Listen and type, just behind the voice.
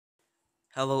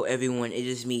Hello everyone, it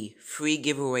is me, free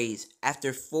giveaways.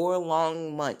 After 4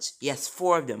 long months, yes,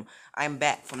 4 of them, I'm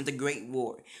back from the Great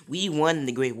War. We won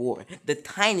the Great War. The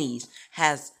Tinies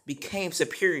has became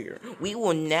superior. We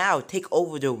will now take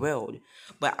over the world.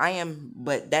 But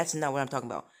that's not what I'm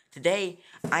talking about. Today,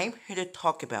 I'm here to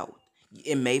talk about,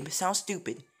 it may sound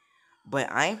stupid, but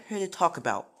I'm here to talk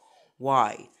about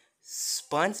why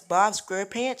SpongeBob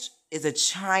SquarePants is a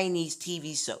Chinese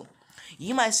TV show.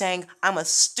 You might saying I'm a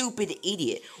stupid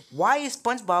idiot. Why is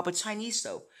SpongeBob a Chinese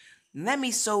show? Let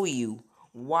me show you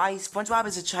why SpongeBob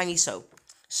is a Chinese show.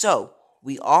 So,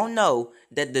 we all know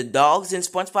that the dogs in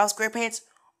SpongeBob SquarePants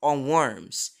are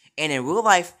worms. And in real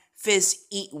life, fish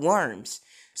eat worms.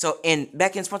 So,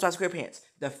 back in SpongeBob SquarePants,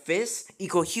 the fish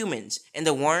equal humans and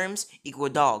the worms equal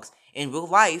dogs. In real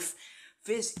life,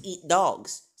 fish eat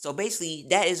dogs. So basically,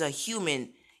 that is a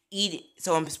human eating.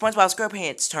 So in SpongeBob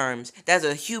SquarePants terms, that's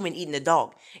a human eating a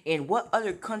dog. And what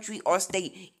other country or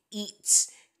state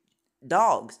eats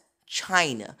dogs?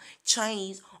 China.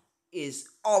 Chinese is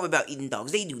all about eating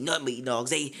dogs. They do nothing but eat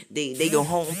dogs. They go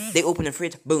home, they open the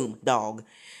fridge, boom, dog.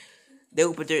 They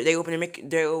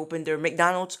open their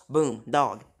McDonald's, boom,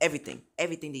 dog. Everything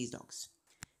these dogs.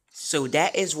 So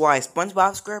that is why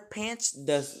SpongeBob SquarePants,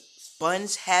 the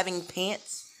sponge having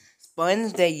pants,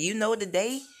 sponge that you know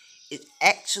today, is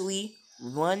actually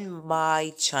run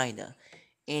by China.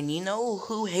 And you know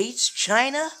who hates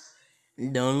China?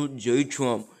 Donald J.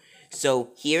 Trump. So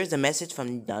here's a message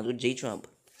from Donald J. Trump.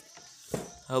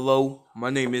 Hello, my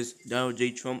name is Donald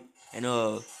J. Trump, and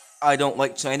I don't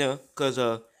like China, cause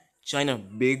China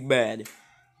big bad.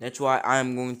 That's why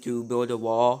I'm going to build a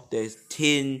wall that's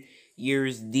 10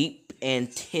 years deep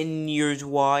and 10 years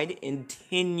wide and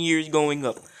 10 years going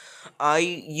up.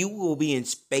 You will be in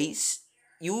space,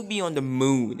 you will be on the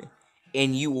moon,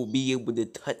 and you will be able to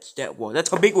touch that wall. That's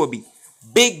how big it will be.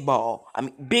 Big wall.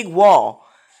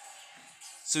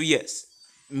 So yes,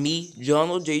 me,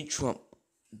 Donald J. Trump,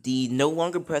 the no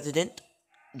longer president,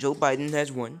 Joe Biden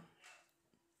has won.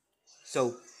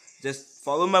 So just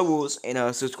follow my rules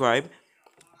and subscribe.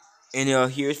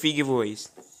 And here's free giveaways.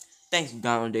 Thanks,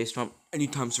 Donald J. Trump.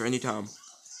 Anytime, sir. Anytime.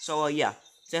 So yeah,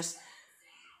 just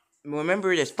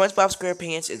remember that SpongeBob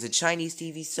SquarePants is a Chinese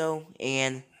TV show.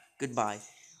 And goodbye.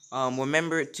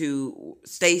 Remember to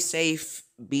stay safe,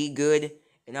 be good,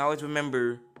 and always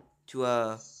remember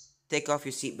to take off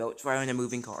your seatbelts right on a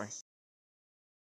moving car.